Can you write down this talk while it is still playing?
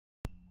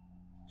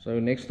So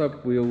next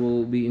up we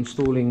will be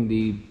installing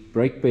the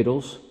brake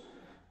pedals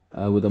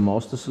with the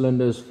master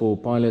cylinders for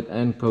pilot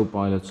and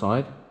co-pilot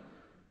side.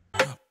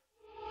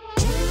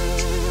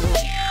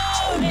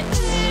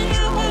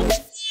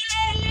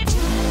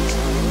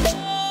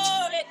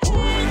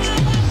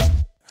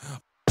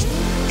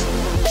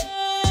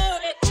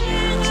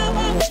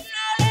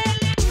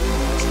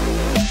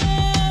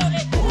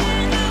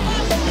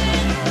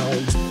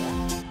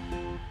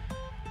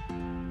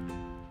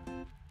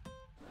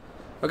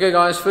 Okay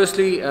guys,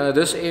 firstly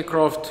this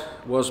aircraft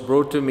was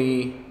brought to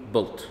me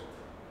built.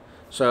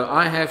 So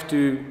I have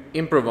to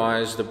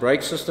improvise. The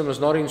brake system is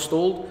not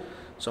installed,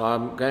 so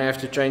I'm going to have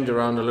to change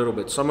around a little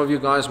bit. Some of you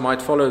guys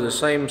might follow the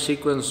same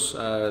sequence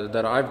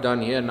that I've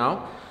done here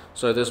now,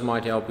 so this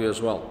might help you as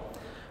well.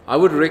 I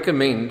would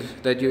recommend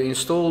that you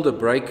install the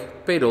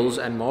brake pedals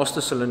and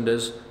master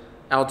cylinders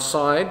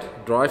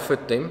outside, dry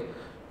fit them,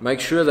 make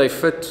sure they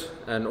fit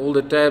and all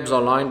the tabs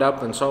are lined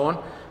up and so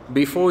on,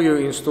 before you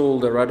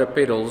install the rudder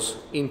pedals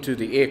into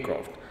the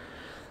aircraft.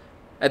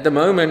 At the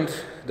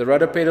moment the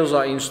rudder pedals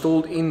are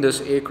installed in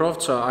this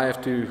aircraft, so I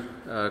have to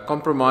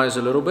compromise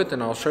a little bit,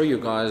 and I'll show you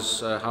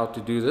guys how to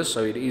do this.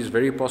 So it is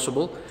very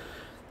possible.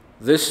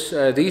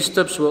 These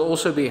tips will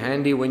also be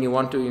handy when you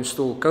want to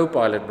install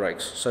co-pilot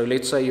brakes. So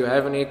let's say you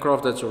have an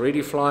aircraft that's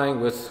already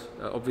flying with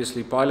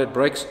obviously pilot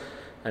brakes,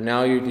 and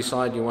now you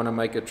decide you want to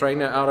make a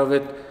trainer out of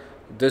it.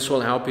 This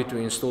will help you to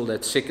install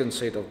that second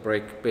set of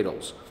brake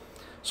pedals.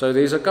 So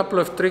there's a couple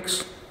of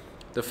tricks.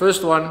 The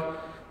first one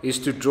is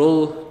to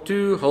drill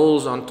 2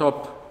 holes on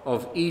top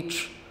of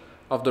each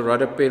of the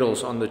rudder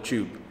pedals on the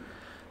tube.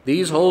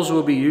 These holes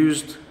will be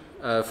used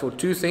for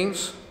 2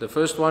 things. The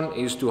first one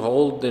is to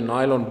hold the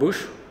nylon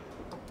bush,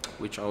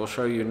 which I will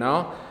show you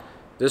now.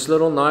 This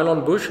little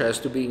nylon bush has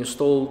to be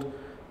installed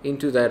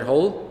into that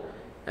hole,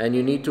 and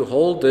you need to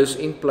hold this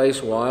in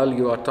place while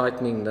you are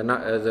tightening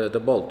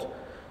the bolt.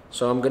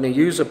 So I'm going to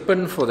use a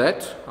pin for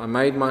that. I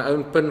made my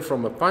own pin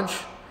from a punch.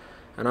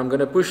 And I'm going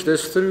to push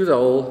this through the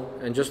hole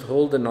and just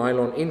hold the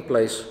nylon in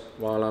place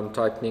while I'm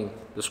tightening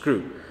the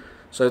screw.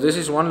 So this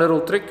is one little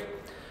trick.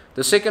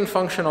 The second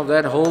function of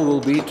that hole will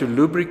be to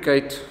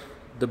lubricate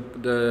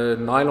the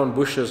nylon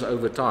bushes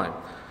over time.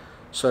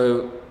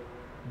 So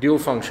dual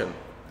function.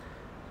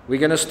 We're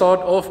going to start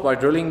off by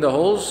drilling the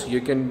holes. You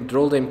can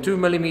drill them 2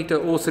 mm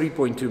or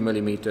 3.2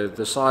 mm.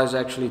 The size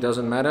actually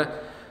doesn't matter.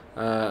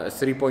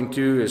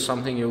 3.2 is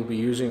something you'll be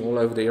using all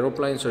over the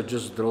aeroplane, so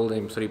just drill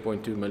them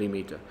 3.2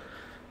 mm.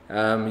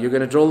 You're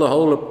going to drill the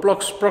hole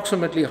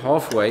approximately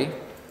halfway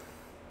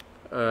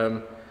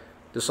the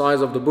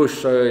size of the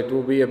bush, so it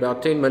will be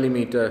about 10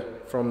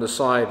 mm from the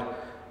side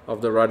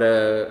of the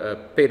rudder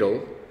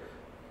pedal.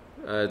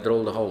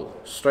 Drill the hole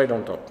straight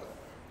on top.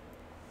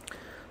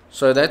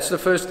 So that's the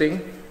first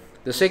thing.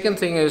 The second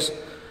thing is,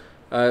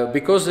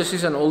 because this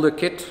is an older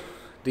kit,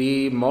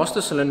 the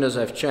master cylinders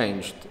have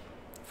changed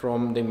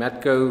from the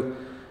Matco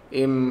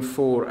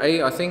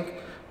M4A, I think,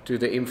 to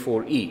the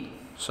M4E.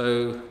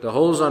 So the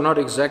holes are not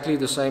exactly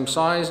the same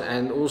size,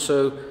 and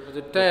also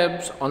the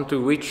tabs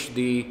onto which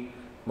the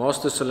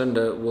master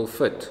cylinder will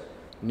fit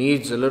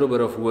needs a little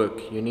bit of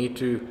work. You need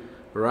to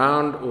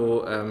round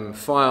or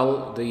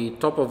file the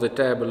top of the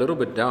tab a little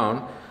bit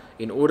down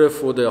in order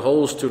for the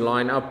holes to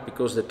line up,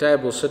 because the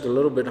tab will sit a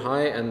little bit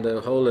high and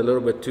the hole a little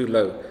bit too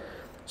low.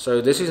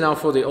 So this is now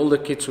for the older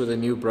kits with a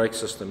new brake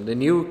system. The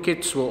new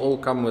kits will all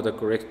come with the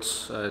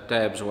correct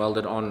tabs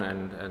welded on,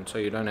 and so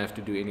you don't have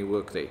to do any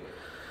work there.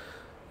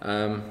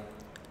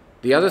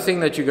 The other thing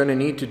that you're going to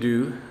need to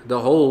do, the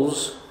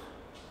holes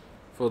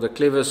for the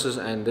clevises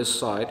and this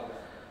side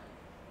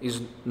is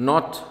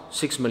not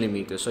 6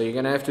 mm, so you're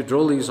going to have to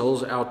drill these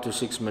holes out to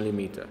 6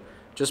 mm.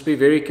 Just be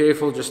very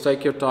careful, just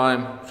take your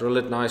time, drill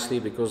it nicely,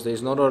 because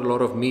there's not a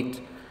lot of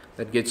meat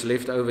that gets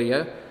left over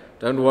here.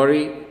 Don't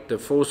worry, the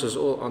force is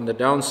all on the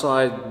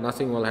downside,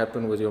 nothing will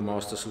happen with your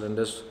master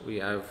cylinders. We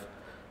have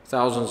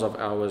thousands of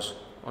hours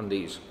on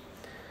these.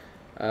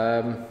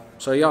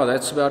 So yeah,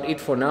 that's about it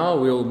for now.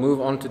 We'll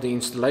move on to the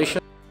installation.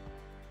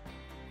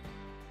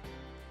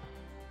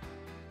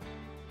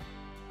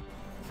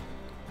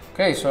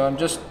 Okay, so I'm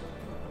just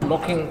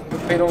locking the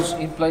pedals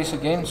in place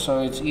again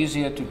so it's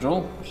easier to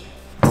drill.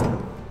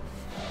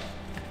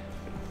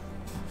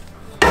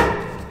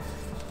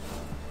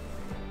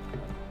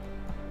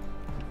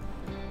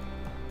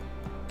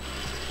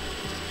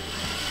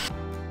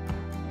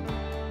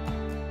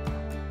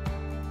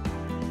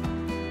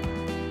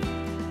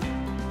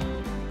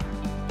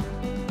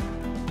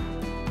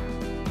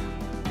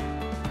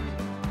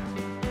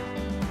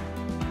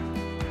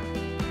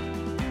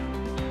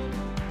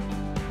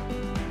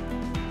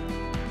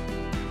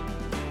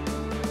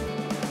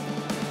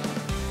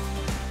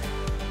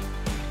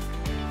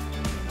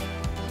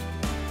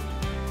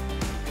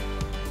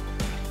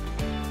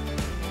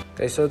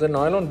 Okay, so the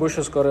nylon bush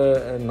has got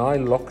a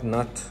nylock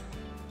nut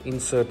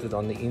inserted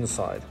on the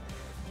inside.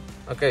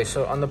 Okay,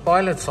 so on the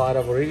pilot side,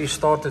 I've already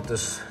started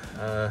this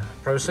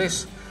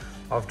process.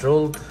 I've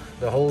drilled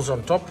the holes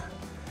on top,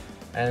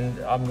 and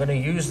I'm going to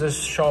use this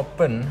sharp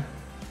pin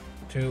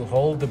to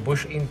hold the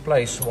bush in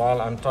place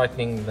while I'm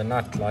tightening the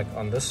nut, like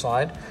on this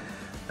side.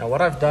 Now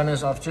what I've done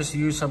is I've just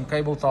used some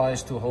cable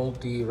ties to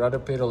hold the rudder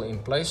pedal in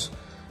place,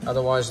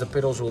 otherwise the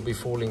pedals will be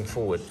falling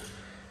forward.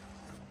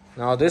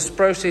 Now this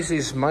process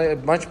is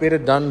much better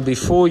done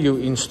before you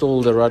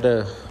install the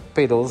rudder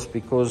pedals,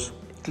 because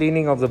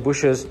cleaning of the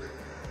bushes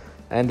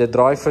and the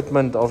dry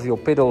fitment of your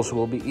pedals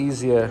will be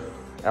easier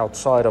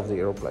outside of the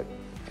aeroplane.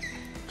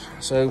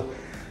 So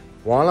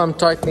while I'm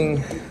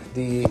tightening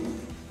the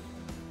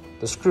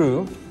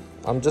screw,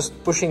 I'm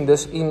just pushing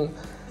this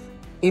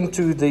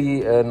into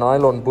the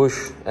nylon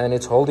bush, and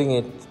it's holding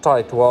it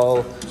tight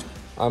while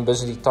I'm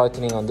busy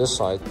tightening on this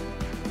side.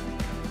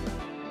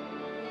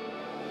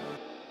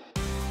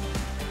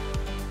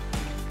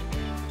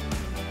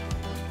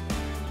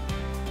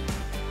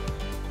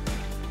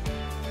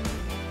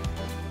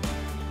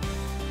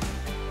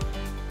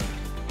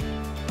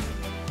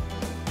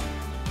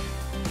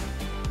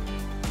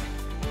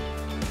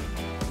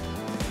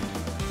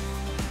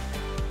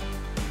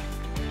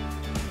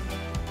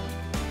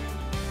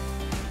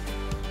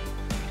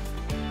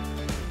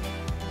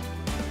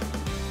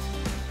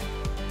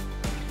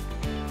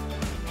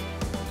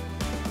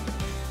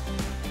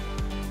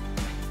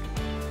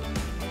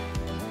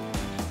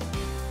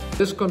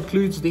 This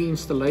concludes the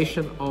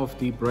installation of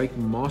the brake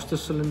master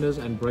cylinders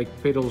and brake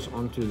pedals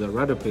onto the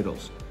rudder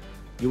pedals.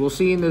 You will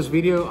see in this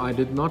video I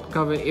did not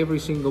cover every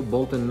single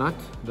bolt and nut.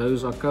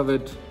 Those are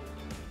covered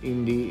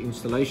in the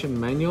installation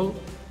manual,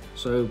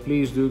 so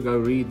please do go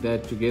read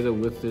that together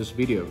with this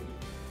video.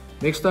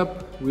 Next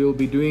up, we will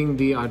be doing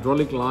the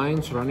hydraulic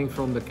lines running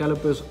from the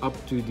calipers up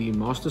to the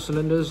master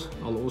cylinders.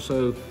 I'll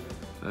also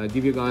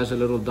give you guys a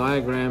little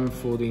diagram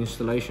for the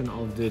installation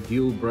of the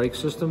dual brake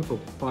system for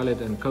pilot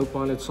and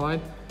co-pilot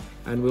side.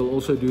 And we'll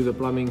also do the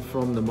plumbing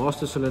from the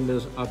master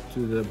cylinders up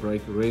to the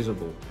brake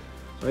reservoir.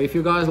 So if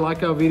you guys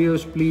like our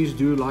videos, please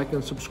do like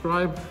and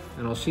subscribe,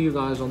 and I'll see you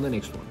guys on the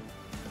next one.